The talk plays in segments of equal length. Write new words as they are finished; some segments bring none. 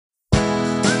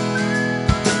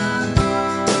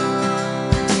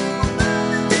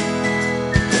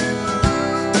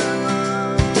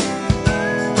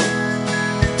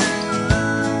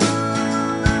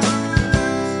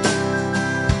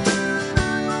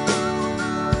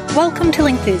Welcome to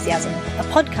Lingthusiasm, a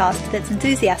podcast that's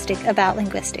enthusiastic about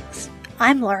linguistics.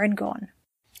 I'm Lauren Gawne.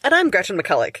 And I'm Gretchen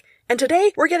McCulloch. And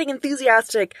today we're getting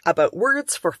enthusiastic about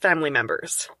words for family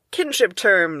members. Kinship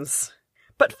terms.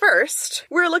 But first,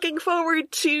 we're looking forward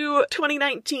to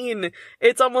 2019.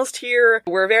 It's almost here.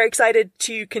 We're very excited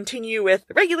to continue with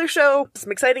the regular show.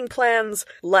 Some exciting plans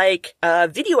like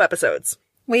video episodes.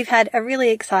 We've had a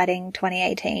really exciting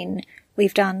 2018.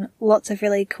 We've done lots of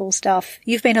really cool stuff.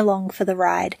 You've been along for the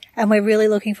ride, and we're really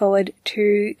looking forward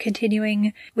to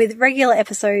continuing with regular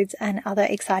episodes and other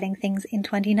exciting things in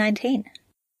 2019.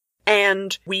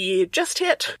 And we just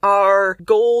hit our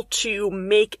goal to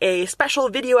make a special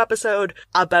video episode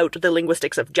about the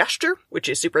linguistics of gesture, which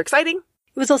is super exciting.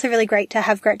 It was also really great to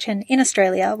have Gretchen in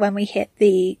Australia when we hit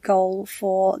the goal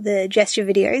for the gesture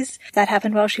videos. That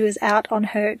happened while she was out on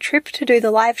her trip to do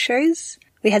the live shows.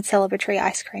 We had celebratory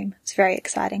ice cream. It's very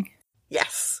exciting.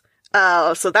 Yes.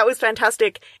 So that was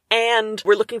fantastic. And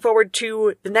we're looking forward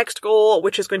to the next goal,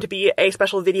 which is going to be a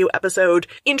special video episode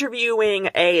interviewing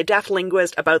a deaf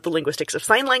linguist about the linguistics of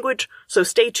sign language. So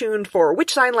stay tuned for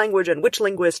which sign language and which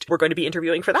linguist we're going to be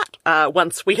interviewing for that,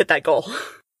 once we hit that goal.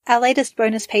 Our latest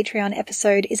bonus Patreon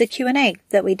episode is a Q&A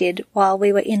that we did while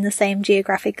we were in the same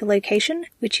geographic location,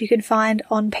 which you can find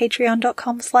on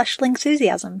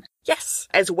patreon.com/lingthusiasm. Yes,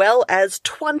 as well as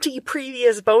 20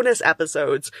 previous bonus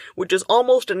episodes, which is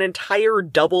almost an entire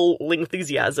double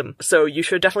Lingthusiasm. So you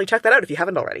should definitely check that out if you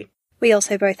haven't already. We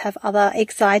also both have other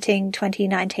exciting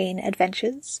 2019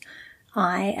 adventures.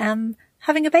 I am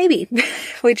having a baby,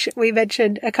 which we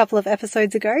mentioned a couple of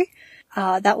episodes ago.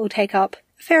 That will take up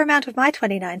a fair amount of my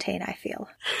 2019, I feel.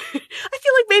 I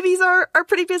feel like babies are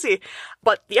pretty busy,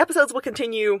 but the episodes will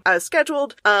continue as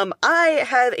scheduled. I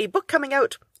have a book coming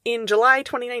out in July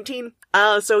 2019,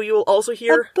 so you will also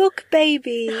hear... A book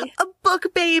baby! A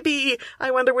book baby! I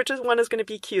wonder which one is going to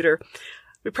be cuter.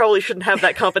 We probably shouldn't have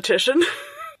that competition.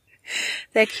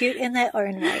 They're cute in their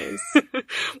own ways.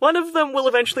 One of them will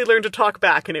eventually learn to talk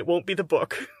back, and it won't be the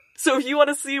book. So if you want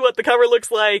to see what the cover looks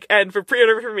like, and for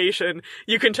pre-order information,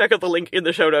 you can check out the link in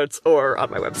the show notes or on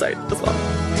my website as well.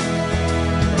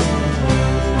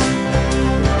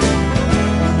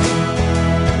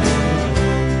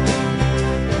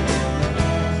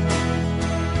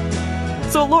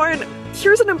 So Lauren,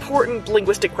 here's an important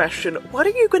linguistic question. What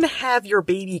are you going to have your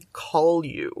baby call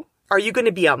you? Are you going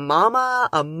to be a mama,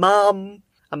 a mum,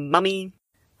 a mummy?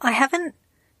 I haven't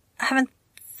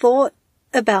thought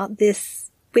about this,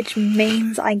 which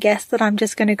means I guess that I'm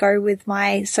just going to go with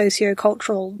my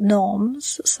socio-cultural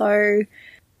norms. So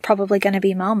probably going to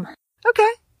be mum.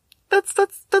 Okay.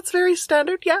 That's very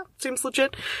standard. Yeah. Seems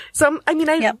legit.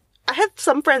 Yep. I have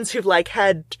some friends who've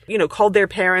had, called their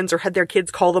parents or had their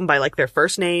kids call them by their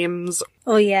first names.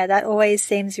 Oh yeah, that always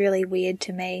seems really weird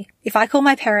to me. If I call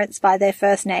my parents by their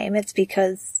first name, it's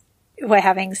because we're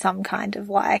having some kind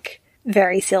of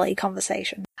very silly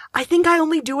conversation. I think I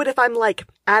only do it if I'm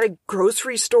at a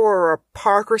grocery store or a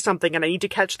park or something and I need to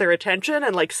catch their attention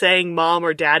and saying mom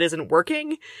or dad isn't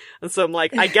working. And so I'm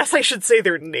I guess I should say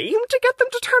their name to get them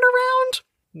to turn around.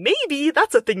 Maybe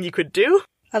that's a thing you could do.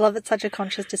 I love it's such a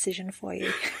conscious decision for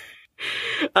you.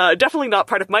 Definitely not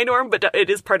part of my norm, but it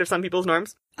is part of some people's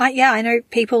norms. Yeah, I know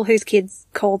people whose kids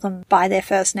call them by their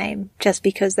first name just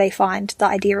because they find the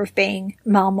idea of being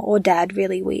mum or dad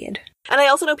really weird. And I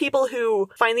also know people who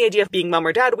find the idea of being mum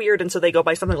or dad weird, and so they go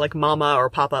by something like mama or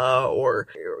papa or,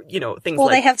 things Or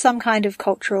they have some kind of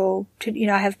cultural,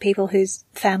 I have people whose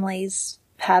families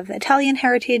have Italian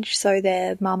heritage, so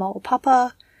they're mama or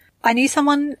papa. I knew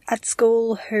someone at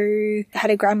school who had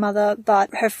a grandmother,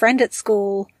 but her friend at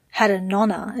school had a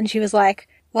nonna, and she was like,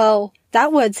 well,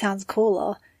 that word sounds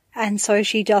cooler. And so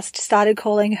she just started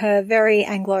calling her very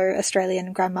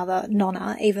Anglo-Australian grandmother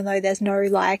nonna, even though there's no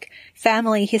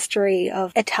family history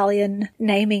of Italian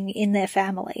naming in their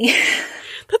family.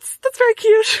 That's very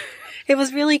cute. It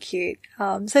was really cute.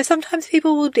 So sometimes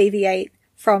people will deviate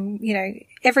from,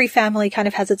 every family kind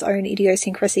of has its own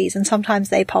idiosyncrasies, and sometimes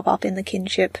they pop up in the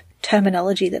kinship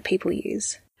terminology that people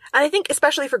use. And I think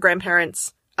especially for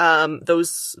grandparents,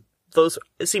 those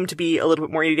seem to be a little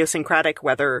bit more idiosyncratic,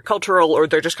 whether cultural or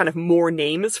they're just kind of more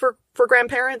names for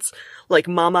grandparents. Like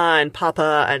mama and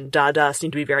papa and dada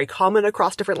seem to be very common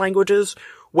across different languages,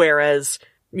 whereas,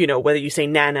 whether you say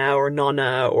nana or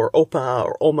nonna or opa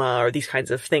or oma or these kinds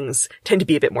of things tend to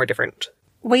be a bit more different.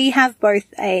 We have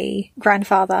both a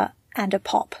grandfather and a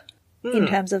pop in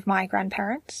terms of my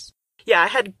grandparents. Yeah, I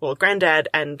had, granddad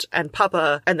and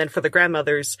papa, and then for the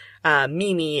grandmothers,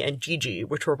 Mimi and Gigi,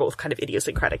 which were both kind of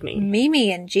idiosyncratic names.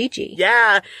 Mimi and Gigi?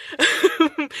 Yeah.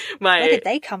 Where did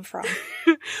they come from?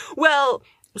 Well,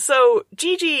 So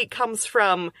Gigi comes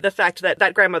from the fact that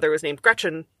that grandmother was named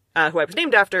Gretchen, who I was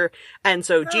named after, and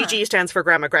so Gigi stands for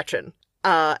Grandma Gretchen.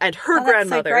 And her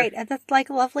grandmother... That's so great. And that's, like,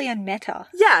 lovely and meta.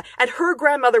 Yeah, and her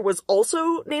grandmother was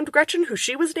also named Gretchen, who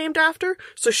she was named after,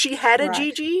 so she had a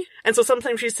Gigi. And so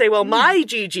sometimes she'd say, well, my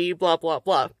Gigi, blah, blah,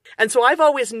 blah. And so I've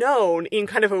always known, in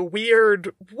kind of a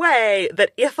weird way,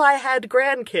 that if I had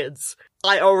grandkids,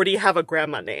 I already have a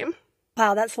grandma name.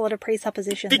 Wow, that's a lot of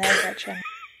presupposition there, Gretchen.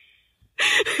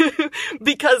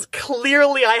 Because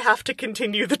clearly I have to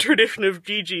continue the tradition of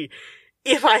Gigi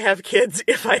if I have kids,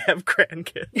 if I have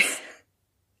grandkids.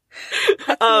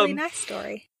 That's a really nice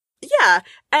story. Yeah,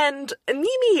 and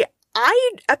Mimi,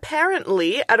 I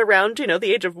apparently, at around,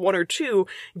 the age of 1 or 2,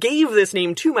 gave this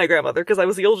name to my grandmother because I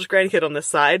was the oldest grandkid on this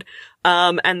side,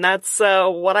 and that's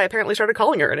what I apparently started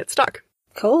calling her, and it stuck.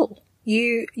 Cool.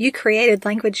 You created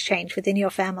language change within your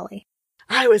family.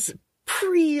 I was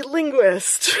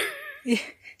pre-linguist.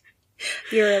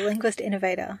 You're a linguist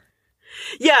innovator.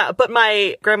 Yeah, but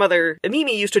my grandmother,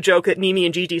 Mimi, used to joke that Mimi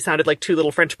and Gigi sounded like 2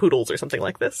 little French poodles or something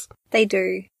like this. They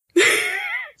do.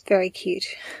 It's very cute.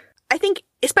 I think,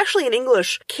 especially in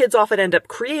English, kids often end up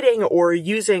creating or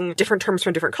using different terms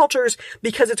from different cultures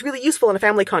because it's really useful in a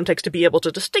family context to be able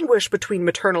to distinguish between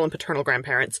maternal and paternal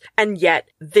grandparents. And yet,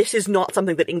 this is not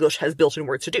something that English has built-in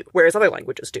words to do, whereas other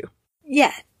languages do.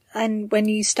 Yeah, and when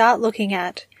you start looking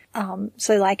at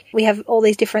so like we have all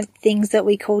these different things that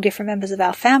we call different members of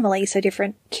our family, so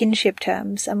different kinship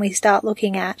terms, and we start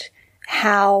looking at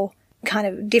how kind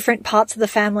of different parts of the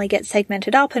family get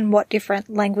segmented up and what different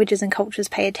languages and cultures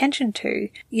pay attention to.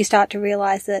 You start to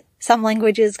realize that some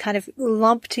languages kind of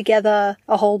lump together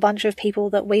a whole bunch of people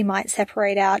that we might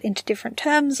separate out into different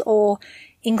terms, or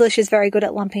English is very good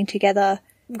at lumping together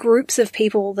groups of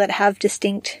people that have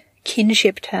distinct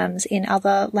kinship terms in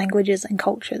other languages and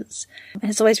cultures.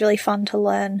 And it's always really fun to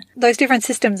learn those different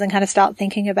systems and kind of start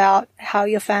thinking about how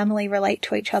your family relate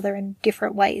to each other in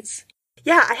different ways.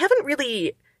 Yeah, I haven't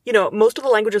really, most of the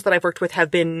languages that I've worked with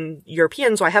have been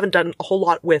European, so I haven't done a whole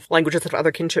lot with languages that have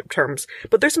other kinship terms.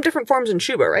 But there's some different forms in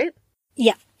Shuba, right?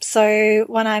 Yeah. So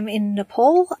when I'm in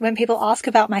Nepal, when people ask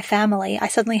about my family, I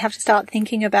suddenly have to start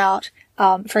thinking about,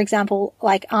 for example,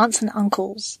 like aunts and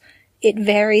uncles. It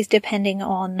varies depending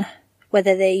on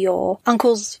whether they're your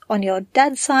uncles on your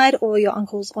dad's side or your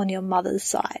uncles on your mother's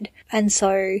side. And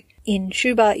so in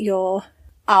Shuba, your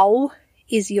Au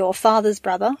is your father's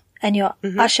brother and your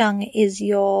Ashang is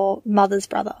your mother's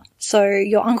brother. So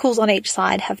your uncles on each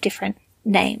side have different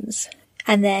names.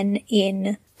 And then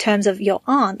in terms of your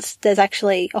aunts, there's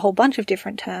actually a whole bunch of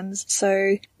different terms.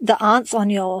 So the aunts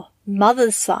on your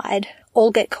mother's side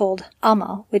all get called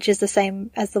Amma, which is the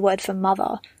same as the word for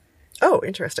mother. Oh,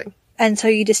 interesting. And so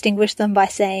you distinguish them by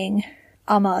saying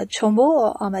Ama Chombo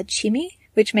or Ama Chimi,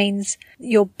 which means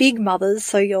your big mothers,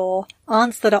 so your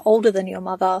aunts that are older than your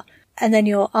mother, and then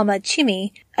your Ama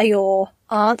Chimi are your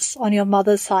aunts on your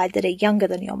mother's side that are younger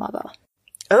than your mother.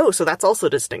 Oh, so that's also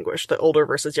distinguished, the older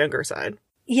versus younger side.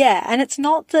 Yeah, and it's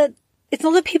not that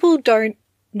people don't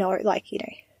know,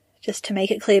 just to make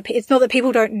it clear, it's not that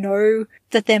people don't know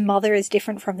that their mother is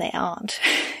different from their aunt.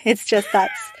 It's just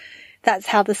that's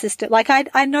how the system,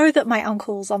 I know that my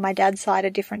uncles on my dad's side are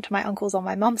different to my uncles on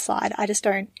my mum's side. I just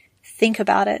don't think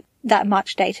about it that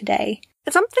much day to day.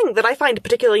 And something that I find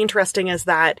particularly interesting is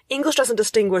that English doesn't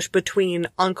distinguish between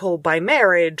uncle by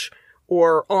marriage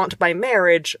or aunt by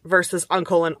marriage versus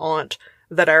uncle and aunt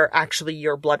that are actually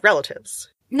your blood relatives.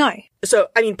 No. So,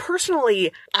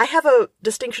 personally, I have a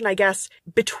distinction, I guess,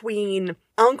 between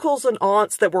uncles and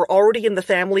aunts that were already in the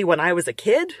family when I was a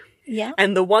kid. Yeah.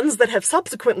 And the ones that have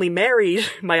subsequently married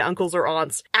my uncles or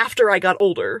aunts after I got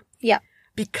older. Yeah.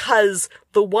 Because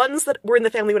the ones that were in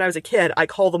the family when I was a kid, I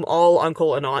call them all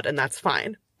uncle and aunt, and that's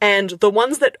fine. And the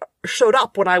ones that showed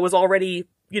up when I was already,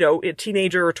 a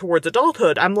teenager or towards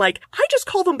adulthood, I'm like, I just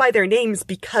call them by their names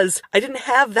because I didn't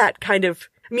have that kind of...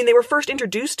 they were first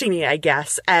introduced to me, I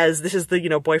guess, as this is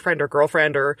the, boyfriend or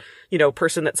girlfriend or,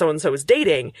 person that so-and-so is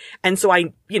dating. And so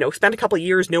I, spent a couple of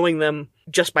years knowing them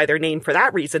just by their name for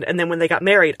that reason. And then when they got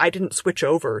married, I didn't switch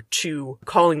over to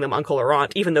calling them uncle or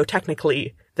aunt, even though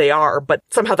technically they are. But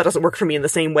somehow that doesn't work for me in the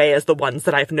same way as the ones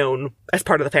that I've known as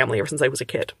part of the family ever since I was a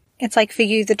kid. It's like for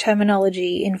you, the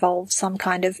terminology involves some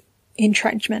kind of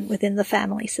entrenchment within the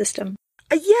family system.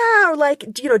 Yeah, or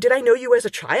did I know you as a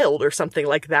child or something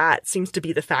like that seems to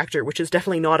be the factor, which is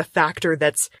definitely not a factor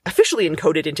that's officially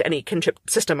encoded into any kinship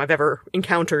system I've ever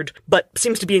encountered, but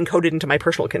seems to be encoded into my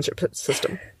personal kinship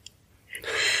system.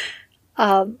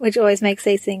 Which always makes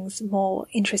these things more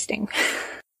interesting.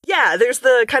 Yeah, there's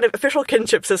the kind of official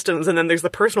kinship systems, and then there's the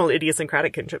personal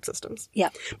idiosyncratic kinship systems. Yeah.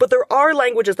 But there are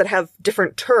languages that have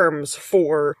different terms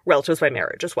for relatives by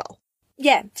marriage as well.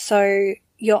 Yeah, so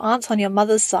your aunts on your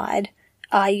mother's side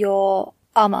are your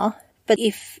ama, but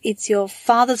if it's your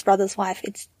father's brother's wife,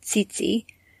 it's tsitsi.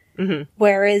 Mm-hmm.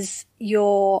 Whereas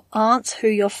your aunts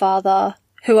who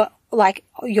are like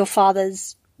your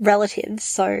father's relatives,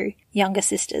 so younger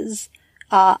sisters,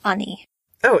 are ani.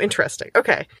 Oh, interesting.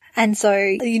 Okay. And so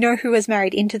you know who was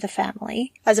married into the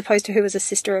family, as opposed to who was a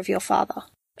sister of your father.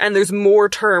 And there's more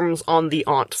terms on the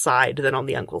aunt side than on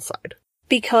the uncle side.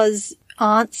 Because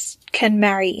aunts can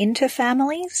marry into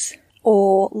families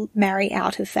or marry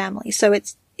out of families. So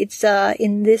it's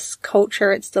in this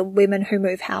culture, it's the women who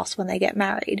move house when they get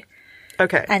married.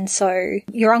 Okay. And so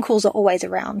your uncles are always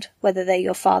around, whether they're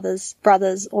your father's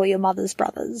brothers or your mother's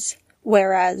brothers.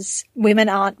 Whereas women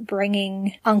aren't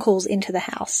bringing uncles into the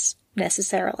house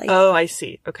necessarily. Oh, I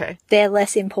see. Okay. They're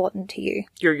less important to you.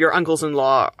 Your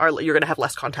uncles-in-law you're going to have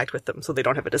less contact with them, so they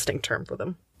don't have a distinct term for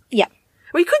them. Yeah.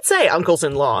 We could say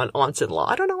uncles-in-law and aunts-in-law.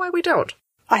 I don't know why we don't.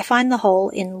 I find the whole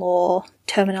in-law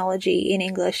terminology in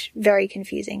English very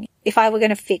confusing. If I were going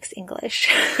to fix English.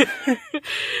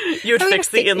 You would fix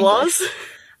the in-laws?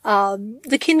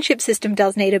 The kinship system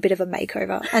does need a bit of a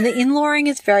makeover. And the in-lawing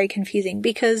is very confusing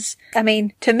because, I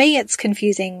mean, to me it's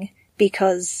confusing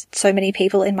because so many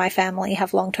people in my family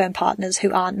have long-term partners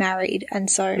who aren't married. And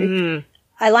so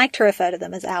I like to refer to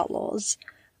them as outlaws.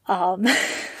 I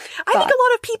think a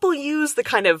lot of people use the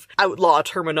kind of outlaw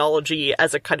terminology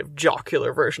as a kind of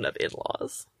jocular version of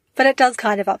in-laws. But it does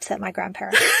kind of upset my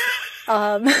grandparents.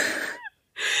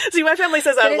 See, my family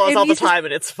says outlaws all the time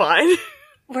and it's fine.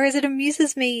 Whereas it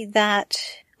amuses me that,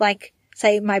 like,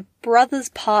 say, my brother's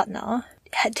partner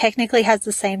technically has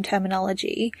the same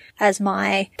terminology as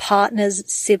my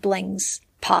partner's sibling's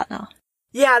partner.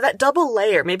 Yeah, that double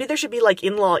layer. Maybe there should be, like,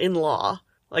 in-law.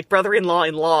 Like,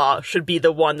 brother-in-law should be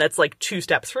the one that's, like, 2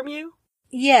 steps from you.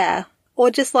 Yeah.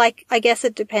 Or just, like, I guess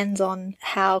it depends on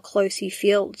how close you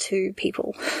feel to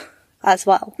people as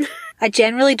well. I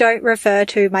generally don't refer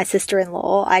to my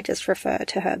sister-in-law. I just refer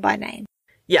to her by name.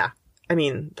 Yeah. I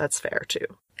mean, that's fair, too.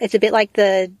 It's a bit like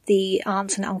the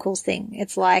aunts and uncles thing.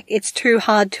 It's like, it's too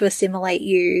hard to assimilate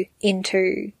you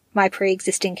into my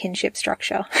pre-existing kinship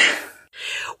structure.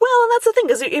 Well, and that's the thing,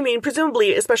 because, I mean,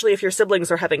 presumably, especially if your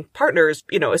siblings are having partners,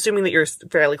 you know, assuming that you're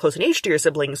fairly close in age to your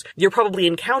siblings, you're probably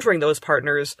encountering those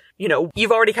partners, you know,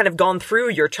 you've already kind of gone through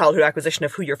your childhood acquisition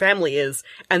of who your family is,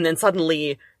 and then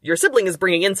suddenly your sibling is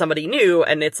bringing in somebody new,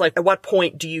 and it's like, at what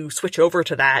point do you switch over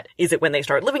to that? Is it when they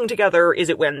start living together? Is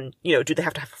it when, you know, do they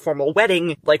have to have a formal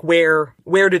wedding? Like, where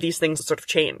do these things sort of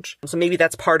change? So maybe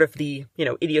that's part of the, you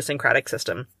know, idiosyncratic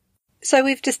system. So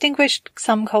we've distinguished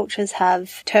some cultures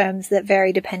have terms that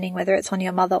vary depending whether it's on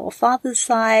your mother or father's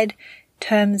side,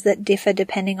 terms that differ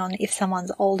depending on if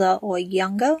someone's older or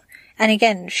younger. And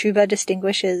again, Shuba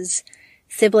distinguishes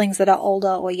siblings that are older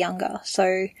or younger.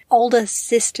 So older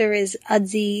sister is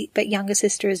Adzi, but younger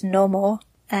sister is Nomo,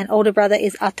 and older brother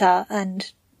is Ata,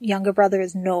 and younger brother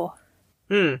is No.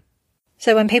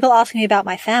 So when people ask me about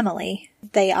my family,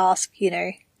 they ask, you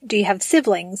know, do you have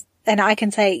siblings? And I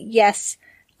can say, yes,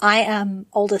 I am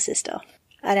older sister.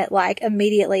 And it like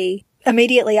immediately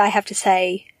I have to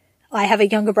say, I have a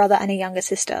younger brother and a younger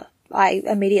sister. I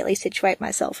immediately situate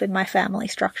myself in my family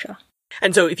structure.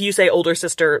 And so if you say older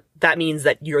sister, that means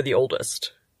that you're the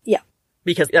oldest. Yeah.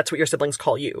 Because that's what your siblings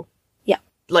call you. Yeah.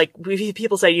 Like, if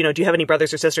people say, you know, do you have any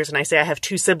brothers or sisters? And I say I have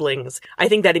 2 siblings, I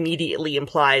think that immediately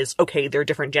implies, okay, they're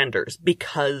different genders.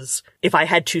 Because if I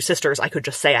had 2 sisters, I could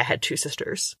just say I had 2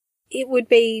 sisters. It would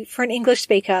be, for an English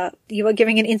speaker, you are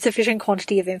giving an insufficient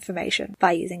quantity of information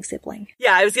by using sibling.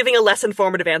 Yeah, I was giving a less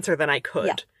informative answer than I could.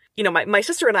 Yeah. You know, my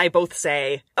sister and I both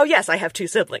say, oh yes, I have 2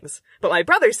 siblings. But my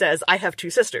brother says, I have 2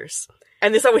 sisters.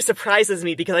 And this always surprises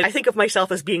me because I think of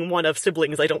myself as being one of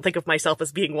siblings. I don't think of myself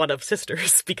as being one of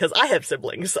sisters because I have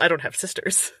siblings. I don't have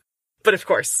sisters. But of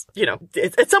course, you know,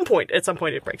 at some point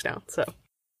it breaks down, so.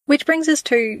 Which brings us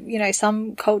to, you know,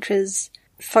 some cultures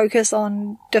focus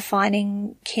on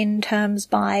defining kin terms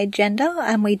by gender,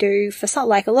 and we do for some,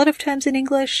 like a lot of terms in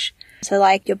English. So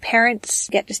like your parents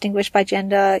get distinguished by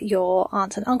gender, your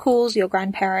aunts and uncles, your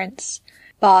grandparents,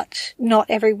 but not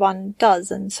everyone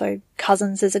does, and so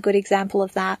cousins is a good example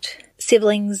of that.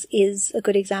 Siblings is a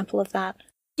good example of that.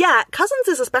 Yeah, cousins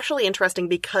is especially interesting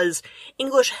because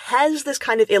English has this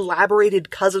kind of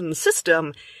elaborated cousin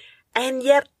system, and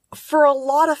yet for a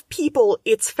lot of people,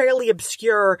 it's fairly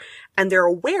obscure, and they're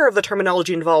aware of the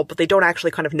terminology involved, but they don't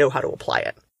actually kind of know how to apply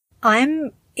it.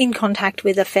 I'm in contact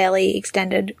with a fairly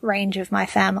extended range of my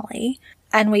family,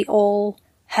 and we all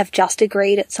have just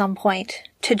agreed at some point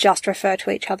to just refer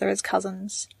to each other as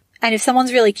cousins. And if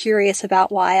someone's really curious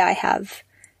about why I have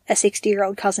a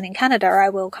 60-year-old cousin in Canada, I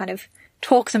will kind of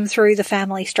talk them through the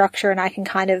family structure, and I can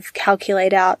kind of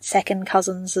calculate out second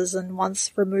cousins and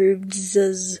once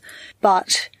removed's,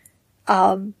 but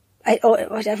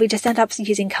we just end up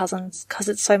using cousins because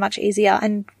it's so much easier,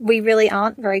 and we really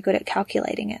aren't very good at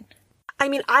calculating it. I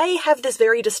mean, I have this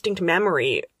very distinct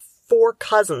memory for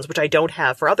cousins, which I don't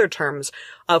have for other terms,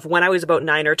 of when I was about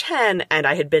 9 or 10 and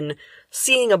I had been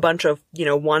seeing a bunch of,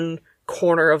 one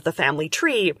corner of the family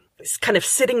tree, kind of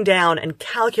sitting down and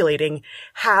calculating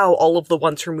how all of the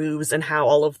once removes and how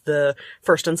all of the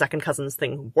first and second cousins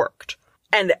thing worked.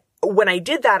 And when I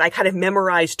did that, I kind of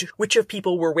memorized which of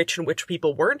people were which and which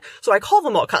people weren't. So I call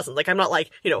them all cousins. Like, I'm not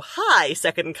like, hi,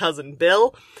 second cousin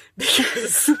Bill,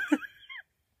 because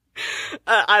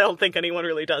I don't think anyone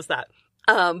really does that.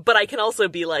 But I can also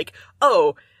be like,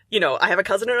 oh, I have a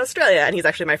cousin in Australia, and he's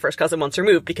actually my first cousin once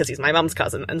removed because he's my mom's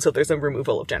cousin, and so there's a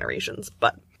removal of generations.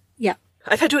 But yeah,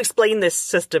 I've had to explain this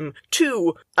system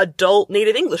to adult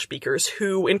native English speakers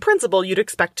who, in principle, you'd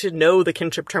expect to know the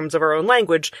kinship terms of our own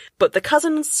language, but the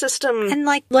cousin system... And,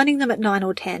 learning them at 9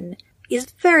 or 10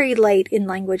 is very late in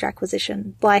language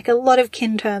acquisition. A lot of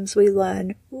kin terms we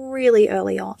learn really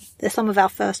early on. They're some of our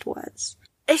first words.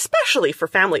 Especially for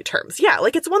family terms. Yeah,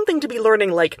 it's one thing to be learning,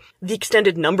 the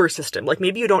extended number system.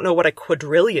 Maybe you don't know what a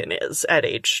quadrillion is at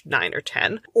age 9 or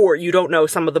 10, or you don't know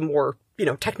some of the more,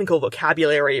 technical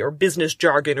vocabulary or business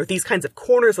jargon or these kinds of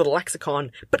corners of the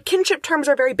lexicon. But kinship terms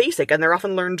are very basic, and they're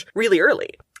often learned really early.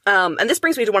 And this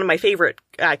brings me to one of my favorite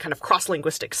kind of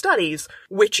cross-linguistic studies,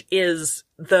 which is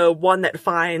the one that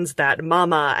finds that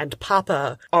mama and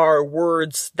papa are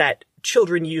words that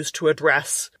children use to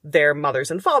address their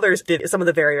mothers and fathers, some of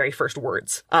the very, very first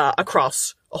words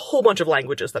across a whole bunch of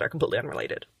languages that are completely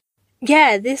unrelated.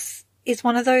 Yeah, this is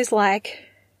one of those,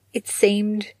 it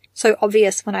seemed so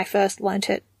obvious when I first learnt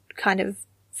it, kind of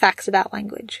facts about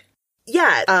language.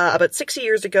 Yeah, about 60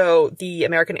 years ago, the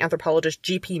American anthropologist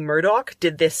G.P. Murdoch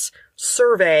did this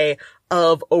survey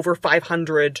of over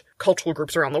 500 cultural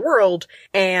groups around the world,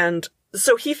 and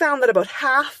so he found that about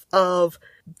half of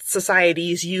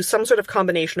societies use some sort of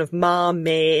combination of ma,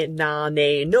 me, na,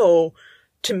 ne, no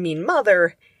to mean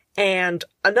mother, and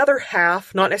another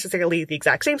half, not necessarily the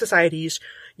exact same societies,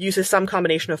 uses some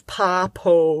combination of pa,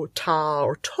 po, ta,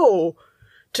 or to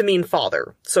to mean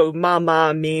father. So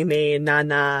mama, me,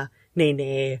 nana,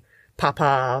 nene,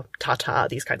 papa, tata,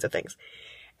 these kinds of things.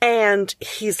 And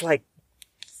he's like,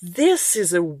 this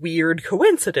is a weird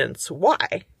coincidence.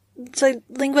 Why? So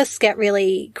linguists get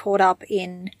really caught up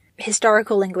in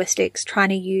historical linguistics, trying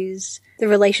to use the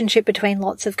relationship between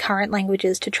lots of current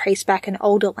languages to trace back an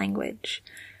older language.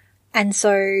 And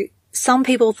so some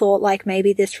people thought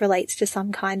maybe this relates to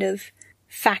some kind of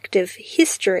fact of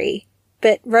history,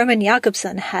 but Roman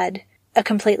Jakobson had a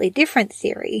completely different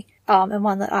theory, and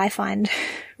one that I find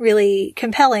really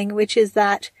compelling, which is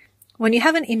that when you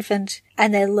have an infant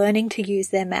and they're learning to use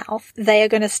their mouth, they are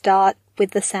going to start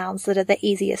with the sounds that are the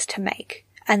easiest to make.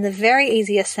 And the very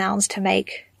easiest sounds to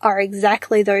make are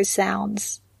exactly those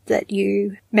sounds that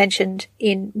you mentioned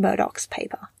in Murdoch's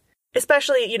paper.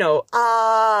 Especially,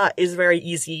 ah is very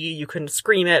easy. You can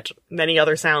scream it. Many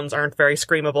other sounds aren't very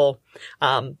screamable.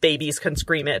 Babies can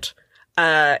scream it.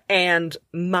 And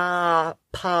ma,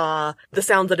 pa, the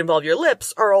sounds that involve your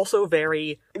lips are also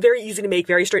very, very easy to make,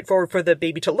 very straightforward for the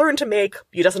baby to learn to make.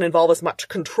 It doesn't involve as much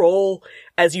control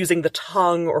as using the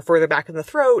tongue or further back in the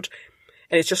throat.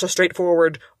 And it's just a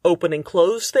straightforward open and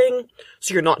close thing.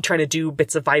 So you're not trying to do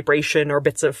bits of vibration or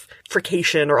bits of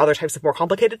frication or other types of more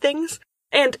complicated things.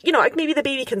 And, maybe the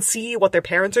baby can see what their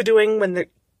parents are doing when they're,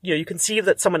 you can see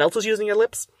that someone else is using your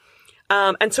lips.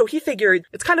 And so he figured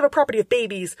it's kind of a property of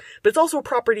babies, but it's also a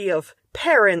property of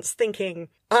parents thinking,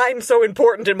 I'm so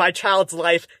important in my child's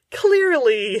life.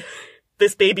 Clearly,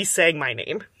 this baby's saying my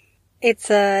name. It's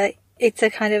a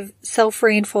kind of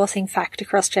self-reinforcing fact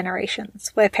across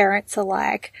generations where parents are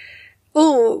like,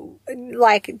 oh,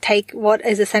 take what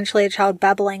is essentially a child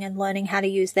babbling and learning how to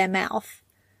use their mouth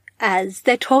as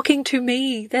they're talking to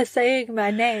me. They're saying my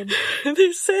name.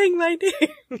 They're saying my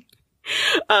name.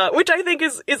 Which I think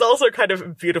is also kind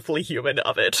of beautifully human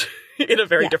of it in a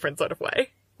very different sort of way.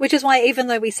 Which is why even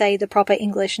though we say the proper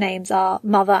English names are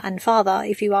mother and father,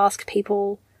 if you ask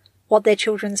people what their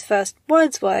children's first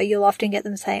words were, you'll often get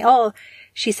them saying, oh,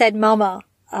 she said mama,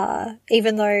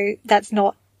 even though that's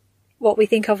not what we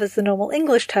think of as the normal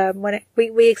English term, when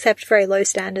we accept very low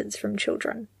standards from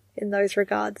children in those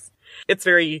regards. It's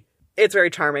very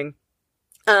charming.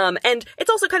 And it's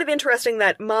also kind of interesting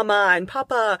that mama and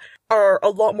papa are a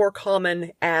lot more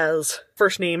common as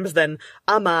first names than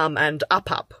amam and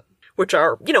apap, which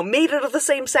are, made out of the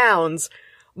same sounds,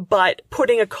 but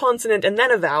putting a consonant and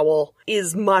then a vowel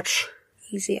is much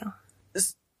easier.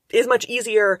 Is much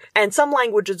easier, and some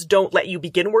languages don't let you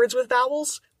begin words with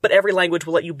vowels, but every language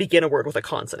will let you begin a word with a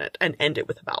consonant and end it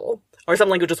with a vowel. Or some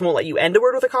languages won't let you end a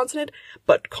word with a consonant,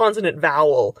 but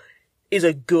consonant-vowel is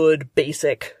a good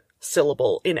basic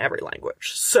syllable in every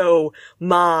language. So,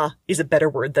 ma is a better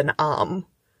word than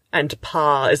and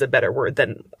pa is a better word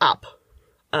than ap,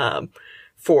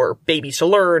 for babies to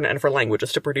learn and for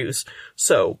languages to produce.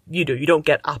 So, you don't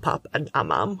get apap and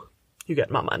amam. You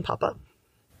get mama and papa.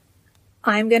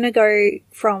 I'm going to go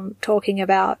from talking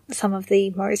about some of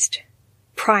the most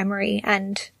primary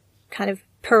and kind of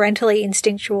parentally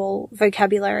instinctual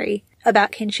vocabulary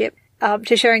about kinship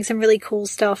to sharing some really cool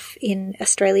stuff in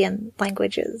Australian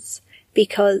languages.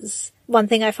 Because one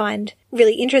thing I find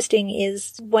really interesting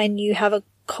is when you have a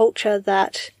culture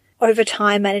that over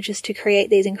time manages to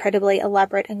create these incredibly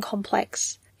elaborate and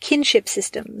complex kinship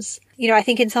systems. I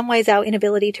think in some ways our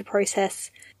inability to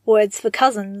process words for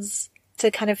cousins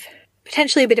to kind of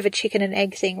potentially a bit of a chicken and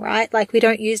egg thing, right? Like we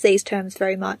don't use these terms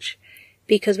very much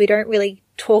because we don't really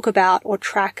talk about or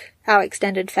track our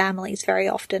extended families very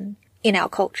often in our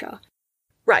culture.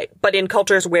 Right. But in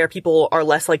cultures where people are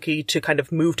less likely to kind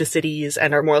of move to cities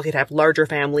and are more likely to have larger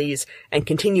families and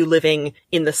continue living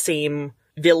in the same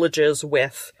villages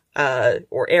with,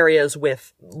 or areas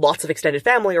with lots of extended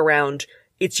family around,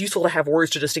 it's useful to have words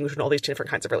to distinguish between all these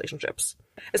different kinds of relationships.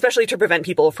 Especially to prevent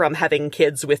people from having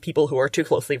kids with people who are too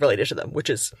closely related to them, which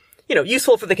is,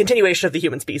 useful for the continuation of the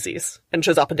human species and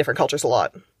shows up in different cultures a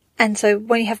lot. And so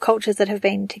when you have cultures that have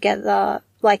been together,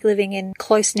 like living in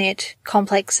close-knit,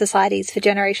 complex societies for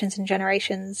generations and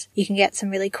generations, you can get some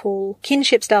really cool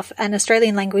kinship stuff, and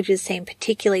Australian languages seem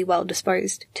particularly well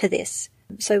disposed to this.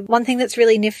 So one thing that's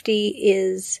really nifty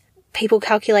is people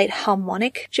calculate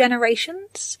harmonic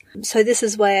generations. So this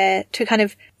is where to kind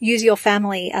of use your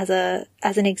family as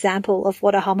an example of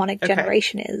what a harmonic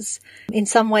generation is. In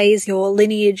some ways, your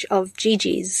lineage of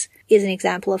Gigis is an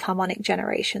example of harmonic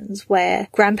generations where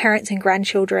grandparents and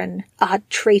grandchildren are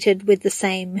treated with the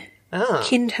same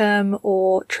kin term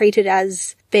or treated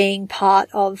as being part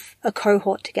of a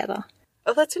cohort together.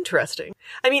 Oh, that's interesting.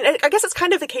 I mean, I guess it's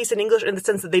kind of the case in English in the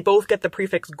sense that they both get the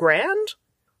prefix grand.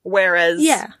 Whereas,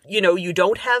 you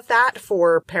don't have that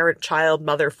for parent, child,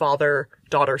 mother, father,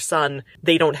 daughter, son.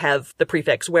 They don't have the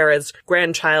prefix, whereas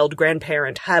grandchild,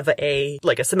 grandparent have a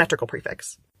symmetrical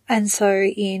prefix. And so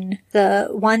in the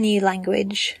Gawne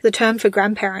language, the term for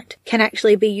grandparent can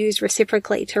actually be used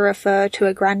reciprocally to refer to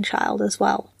a grandchild as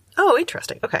well. Oh,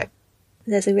 interesting. Okay.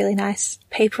 There's a really nice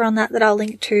paper on that I'll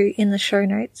link to in the show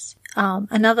notes.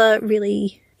 Another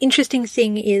really interesting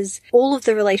thing is all of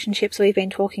the relationships we've been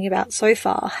talking about so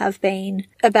far have been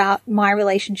about my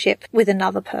relationship with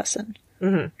another person.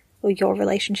 Mm-hmm. Or your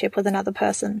relationship with another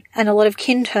person. And a lot of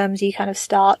kin terms, you kind of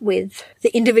start with the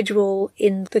individual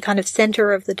in the kind of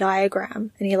center of the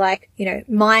diagram. And you're like,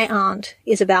 my aunt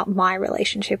is about my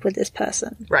relationship with this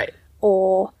person. Right.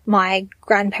 Or my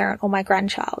grandparent or my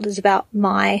grandchild is about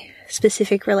my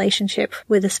specific relationship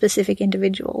with a specific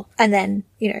individual. And then,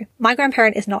 my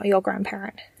grandparent is not your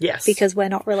grandparent. Yes. Because we're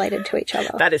not related to each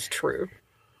other. That is true.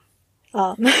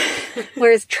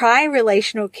 Whereas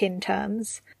tri-relational kin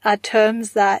terms are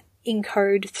terms that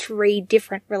encode 3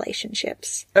 different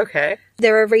relationships. Okay.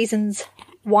 There are reasons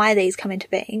why these come into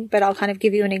being, but I'll kind of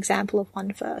give you an example of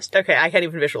one first. Okay, I can't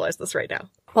even visualize this right now.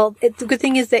 Well, the good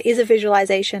thing is there is a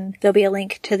visualization. There'll be a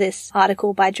link to this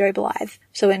article by Joe Blythe.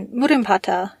 So in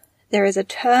Murrumbata, there is a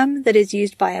term that is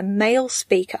used by a male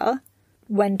speaker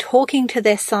when talking to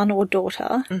their son or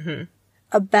daughter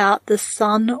about the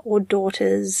son or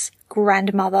daughter's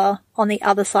grandmother on the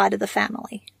other side of the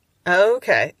family.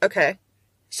 Okay.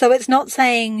 So it's not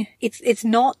saying, it's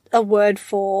not a word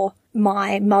for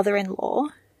my mother-in-law.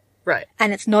 Right.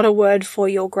 And it's not a word for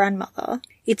your grandmother.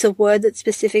 It's a word that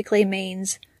specifically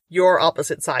means your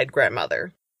opposite side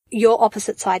grandmother. Your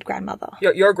opposite side grandmother.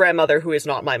 Your grandmother who is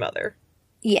not my mother.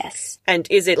 Yes. And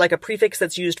is it like a prefix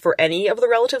that's used for any of the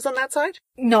relatives on that side?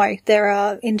 No, there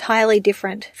are entirely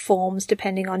different forms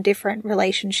depending on different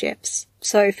relationships.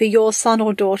 So for your son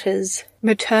or daughter's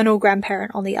maternal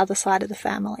grandparent on the other side of the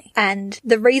family. And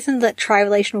the reason that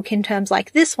tri-relational kin terms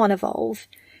like this one evolve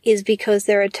is because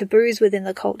there are taboos within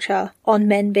the culture on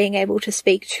men being able to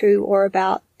speak to or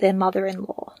about their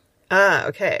mother-in-law. Ah,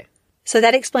 okay. So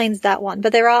that explains that one.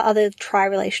 But there are other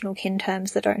tri-relational kin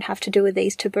terms that don't have to do with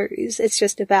these taboos. It's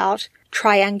just about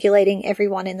triangulating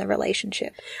everyone in the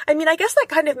relationship. I mean, I guess that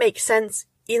kind of makes sense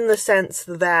in the sense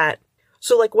that,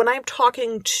 so like when I'm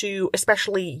talking to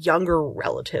especially younger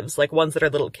relatives, like ones that are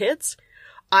little kids,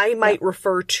 I might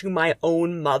refer to my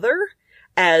own mother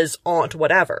as aunt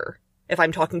whatever if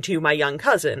I'm talking to my young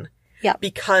cousin. Yeah.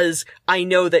 Because I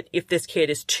know that if this kid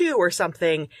is 2 or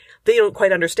something, they don't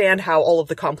quite understand how all of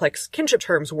the complex kinship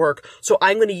terms work, so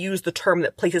I'm going to use the term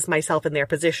that places myself in their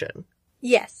position.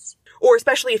 Yes. Or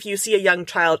especially if you see a young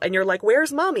child and you're like,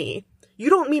 where's mommy? You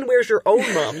don't mean where's your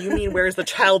own mom, you mean where's the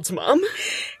child's mom?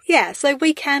 Yeah, so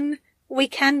we can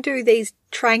do these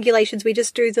triangulations, we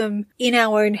just do them in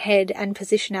our own head and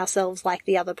position ourselves like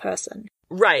the other person.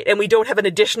 Right, and we don't have an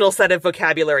additional set of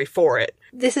vocabulary for it.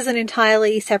 This is an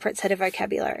entirely separate set of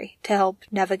vocabulary to help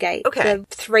navigate the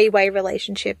 3-way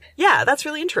relationship. Yeah, that's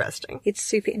really interesting. It's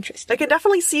super interesting. I can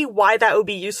definitely see why that would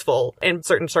be useful in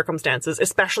certain circumstances,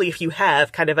 especially if you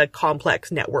have kind of a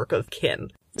complex network of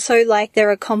kin. So, like,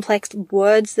 there are complex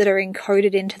words that are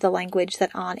encoded into the language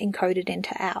that aren't encoded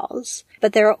into ours.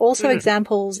 But there are also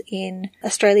examples in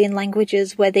Australian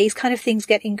languages where these kind of things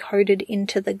get encoded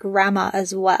into the grammar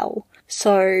as well.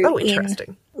 So, in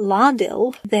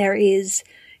Lardil, there is,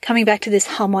 coming back to this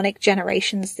harmonic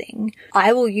generations thing,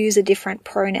 I will use a different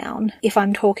pronoun if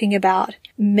I'm talking about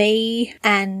me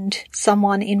and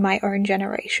someone in my own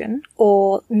generation,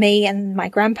 or me and my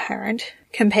grandparent,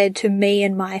 compared to me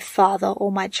and my father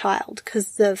or my child,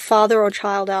 because the father or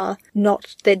child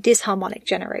they're disharmonic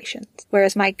generations,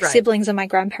 whereas my siblings and my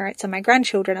grandparents and my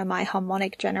grandchildren are my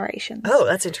harmonic generations. Oh,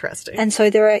 that's interesting. And so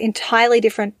there are entirely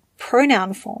different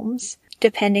pronoun forms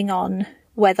depending on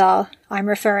whether I'm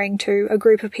referring to a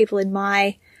group of people in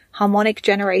my harmonic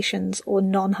generations or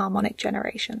non-harmonic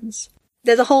generations.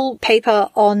 There's a whole paper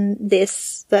on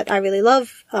this that I really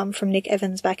love from Nick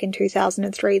Evans back in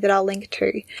 2003 that I'll link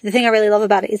to. The thing I really love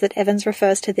about it is that Evans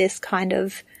refers to this kind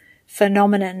of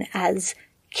phenomenon as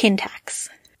kintax.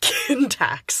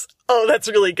 Kintax. Oh, that's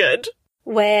really good.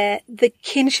 Where the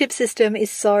kinship system is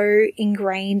so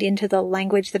ingrained into the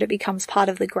language that it becomes part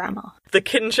of the grammar. The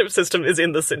kinship system is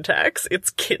in the syntax. It's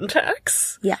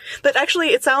kintax. Yeah. But actually,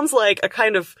 it sounds like a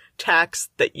kind of tax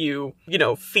that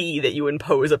fee that you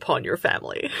impose upon your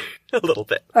family. A little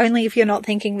bit. Only if you're not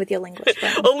thinking with your linguist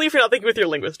brain. Only if you're not thinking with your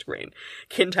linguist brain.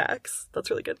 Kintax.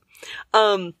 That's really good.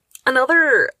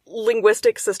 Another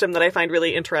linguistic system that I find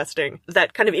really interesting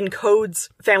that kind of encodes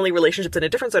family relationships in a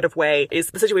different sort of way is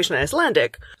the situation in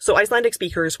Icelandic. So Icelandic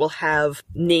speakers will have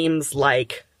names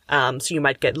like, so you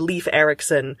might get Leif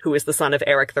Erikson, who is the son of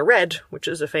Eric the Red, which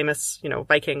is a famous,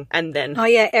 Viking, and then... Oh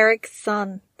yeah, Eric's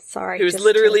son. Sorry. Who's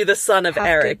literally the son of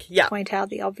Eric. Yeah. Point out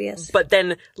the obvious. But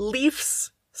then Leif's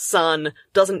son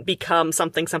doesn't become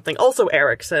something also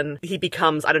Eriksson. He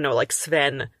becomes, like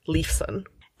Sven Leifson.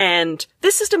 And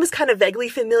this system is kind of vaguely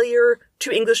familiar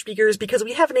to English speakers because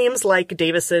we have names like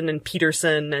Davison and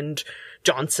Peterson and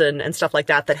Johnson and stuff like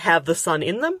that have the son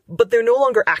in them, but they're no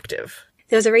longer active.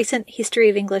 There was a recent History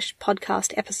of English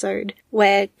podcast episode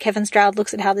where Kevin Stroud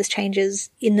looks at how this changes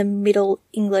in the Middle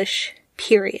English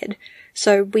period.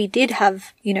 So we did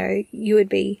have, you'd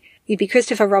be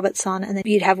Christopher Robertson, and then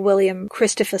you'd have William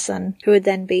Christopherson, who would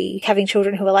then be having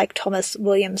children who were like Thomas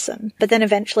Williamson. But then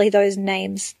eventually those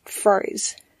names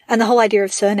froze. And the whole idea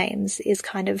of surnames is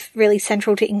kind of really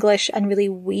central to English and really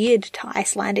weird to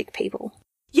Icelandic people.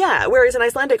 Yeah, whereas in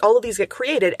Icelandic, all of these get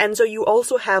created, and so you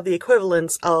also have the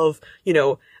equivalence of,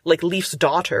 like Leif's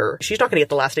daughter. She's not going to get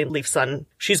the last name Leif's son.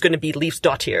 She's going to be Leif's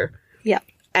dottir. Yeah.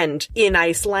 And in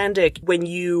Icelandic, when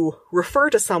you refer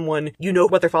to someone, you know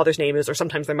what their father's name is, or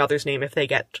sometimes their mother's name if they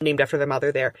get named after their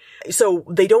mother there. So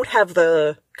they don't have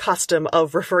the custom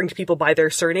of referring to people by their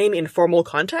surname in formal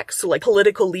context. So like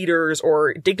political leaders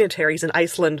or dignitaries in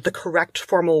Iceland, the correct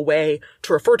formal way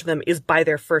to refer to them is by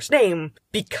their first name,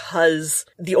 because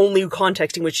the only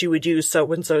context in which you would use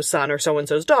so-and-so's son or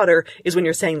so-and-so's daughter is when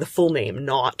you're saying the full name,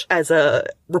 not as a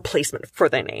replacement for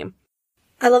their name.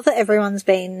 I love that everyone's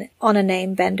been on a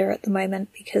name bender at the moment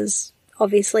because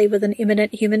obviously with an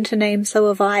imminent human to name, so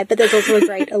have I. But there's also a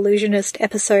great illusionist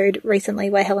episode recently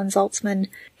where Helen Zaltzman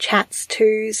chats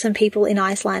to some people in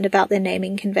Iceland about their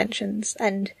naming conventions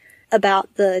and about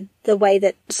the way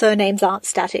that surnames aren't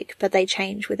static, but they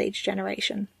change with each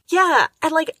generation. Yeah,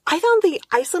 and I found the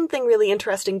Iceland thing really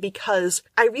interesting because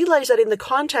I realized that in the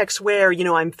context where,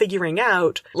 I'm figuring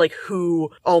out,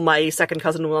 who all my second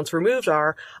cousin once removed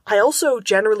are, I also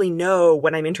generally know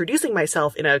when I'm introducing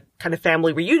myself in a kind of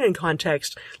family reunion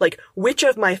context, which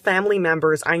of my family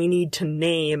members I need to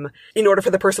name in order for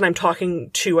the person I'm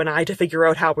talking to and I to figure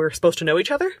out how we're supposed to know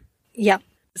each other. Yeah.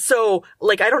 So,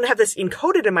 like, I don't have this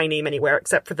encoded in my name anywhere,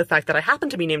 except for the fact that I happen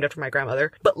to be named after my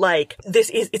grandmother. But, like,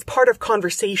 it's part of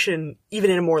conversation, even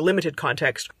in a more limited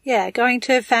context. Yeah, going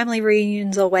to family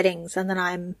reunions or weddings, and then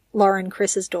I'm Lauren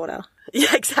Chris's daughter.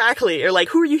 Yeah, exactly. Or, like,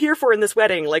 who are you here for in this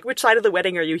wedding? Like, which side of the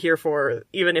wedding are you here for?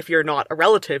 Even if you're not a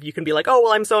relative, you can be like, oh,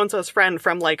 well, I'm so-and-so's friend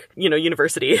from, like,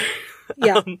 university.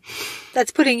 Yeah.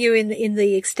 That's putting you in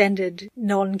the extended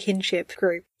non-kinship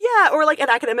group. Yeah, or like at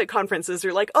academic conferences,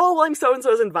 you're like, oh, well, I'm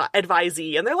so-and-so's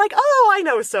advisee. And they're like, oh, I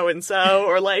know so-and-so.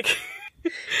 Or like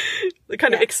the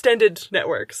kind of extended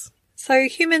networks. So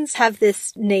humans have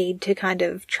this need to kind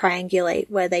of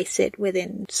triangulate where they sit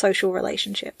within social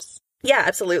relationships. Yeah,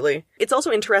 absolutely. It's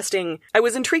also interesting. I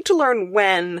was intrigued to learn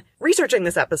when researching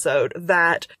this episode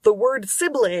that the word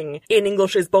sibling in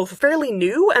English is both fairly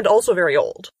new and also very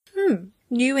old.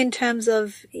 New in terms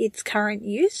of its current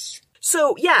use?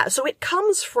 So, yeah, so it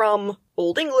comes from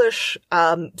Old English.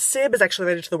 Sib is actually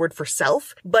related to the word for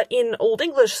self, but in Old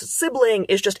English, sibling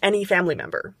is just any family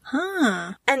member.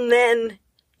 Huh. And then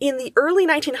in the early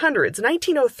 1900s,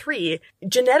 1903,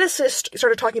 geneticists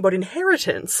started talking about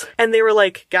inheritance, and they were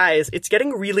like, guys, it's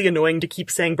getting really annoying to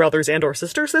keep saying brothers and or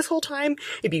sisters this whole time.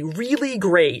 It'd be really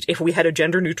great if we had a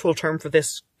gender-neutral term for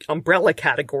this umbrella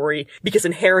category, because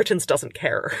inheritance doesn't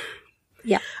care.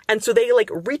 Yeah. And so they,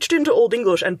 like, reached into Old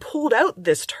English and pulled out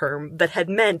this term that had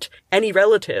meant any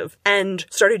relative and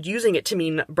started using it to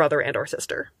mean brother and or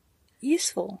sister.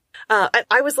 Useful.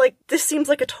 I was like, this seems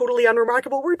like a totally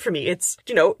unremarkable word for me. It's,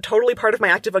 totally part of my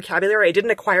active vocabulary. I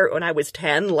didn't acquire it when I was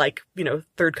 10, like,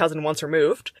 third cousin once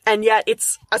removed. And yet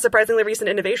it's a surprisingly recent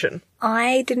innovation.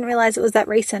 I didn't realize it was that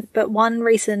recent, but one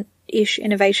recent-ish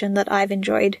innovation that I've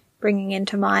enjoyed bringing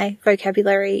into my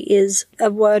vocabulary is a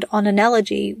word on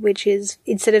analogy, which is,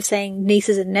 instead of saying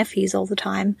nieces and nephews all the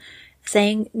time,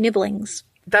 saying nibblings.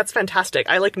 That's fantastic.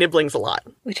 I like nibblings a lot.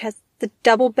 Which has the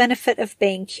double benefit of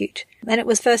being cute. And it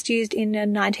was first used in a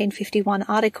 1951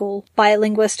 article by a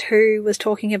linguist who was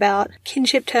talking about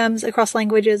kinship terms across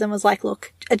languages and was like,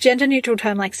 look, a gender-neutral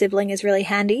term like sibling is really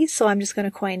handy, so I'm just going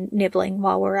to coin nibbling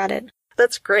while we're at it.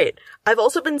 That's great. I've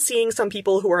also been seeing some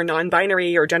people who are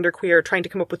non-binary or genderqueer trying to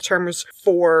come up with terms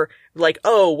for, like,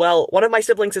 oh, well, one of my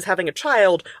siblings is having a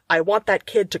child. I want that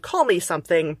kid to call me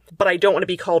something, but I don't want to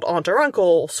be called aunt or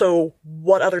uncle, so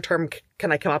what other term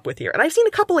can I come up with here? And I've seen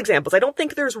a couple examples. I don't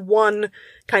think there's one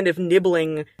kind of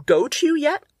nibbling go-to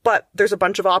yet, but there's a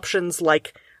bunch of options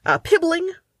like pibbling,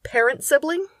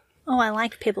 parent-sibling. Oh, I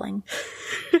like pibbling.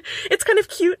 It's kind of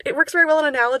cute. It works very well in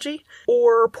analogy.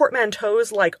 Or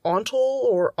portmanteaus like auntle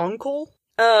or uncle.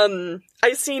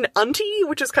 I've seen auntie,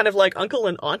 which is kind of like uncle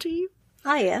and auntie.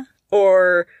 Oh, yeah.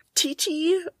 Or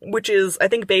titi, which is, I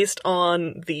think, based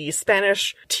on the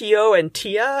Spanish tío and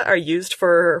tía are used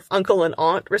for uncle and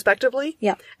aunt, respectively.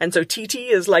 Yeah. And so titi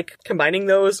is like combining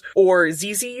those. Or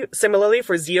zizi, similarly,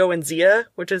 for zio and zia,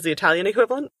 which is the Italian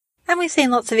equivalent. And we've seen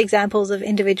lots of examples of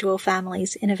individual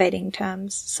families innovating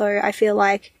terms. So I feel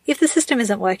like if the system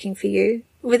isn't working for you,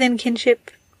 within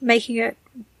kinship, making it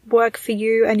work for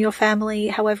you and your family,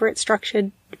 however it's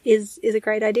structured, is a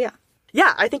great idea.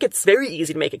 Yeah, I think it's very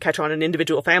easy to make it catch on an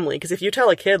individual family, because if you tell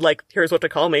a kid, like, here's what to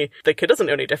call me, the kid doesn't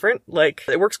know any different. Like,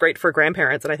 it works great for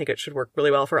grandparents, and I think it should work really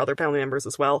well for other family members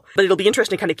as well. But it'll be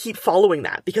interesting to kind of keep following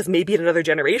that, because maybe in another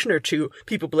generation or two,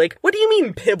 people will be like, what do you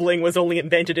mean pibbling was only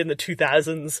invented in the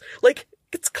 2000s? Like,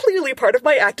 it's clearly part of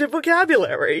my active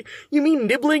vocabulary. You mean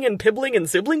nibbling and pibbling and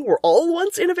sibling were all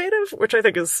once innovative? Which I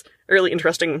think is a really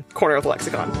interesting corner of the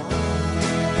lexicon.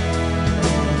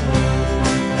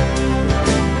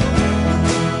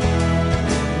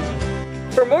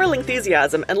 For more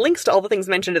Lingthusiasm and links to all the things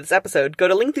mentioned in this episode, go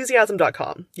to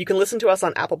lingthusiasm.com. You can listen to us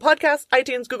on Apple Podcasts,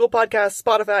 iTunes, Google Podcasts,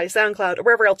 Spotify, SoundCloud, or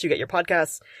wherever else you get your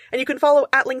podcasts. And you can follow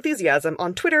 @Lingthusiasm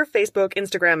on Twitter, Facebook,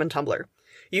 Instagram, and Tumblr.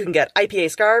 You can get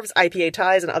IPA scarves, IPA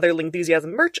ties, and other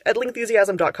Lingthusiasm merch at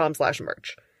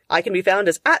lingthusiasm.com/merch. I can be found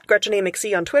as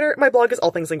 @GretchenAMcC on Twitter. My blog is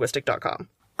allthingslinguistic.com.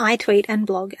 I tweet and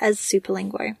blog as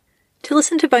Superlinguo. To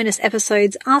listen to bonus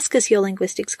episodes, ask us your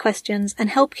linguistics questions, and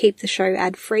help keep the show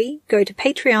ad-free, go to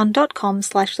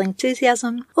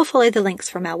patreon.com/lingthusiasm or follow the links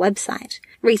from our website.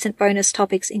 Recent bonus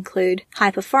topics include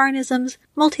hyperforeignisms,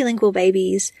 multilingual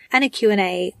babies, and a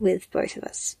Q&A with both of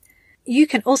us. You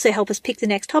can also help us pick the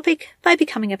next topic by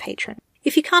becoming a patron.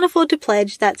 If you can't afford to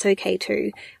pledge, that's okay too.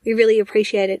 We really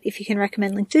appreciate it if you can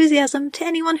recommend Lingthusiasm to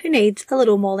anyone who needs a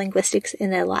little more linguistics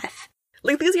in their life.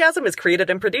 Lingthusiasm is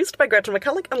created and produced by Gretchen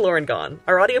McCulloch and Lauren Gawne.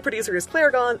 Our audio producer is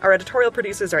Claire Gawne. Our editorial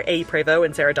producers are A. Prevost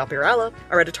and Sarah Dopirala.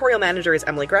 Our editorial manager is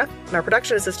Emily Greff. And our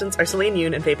production assistants are Celine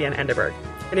Yoon and Fabian Enderberg.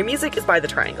 And our music is by The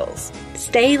Triangles.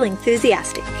 Stay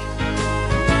Lingthusiastic.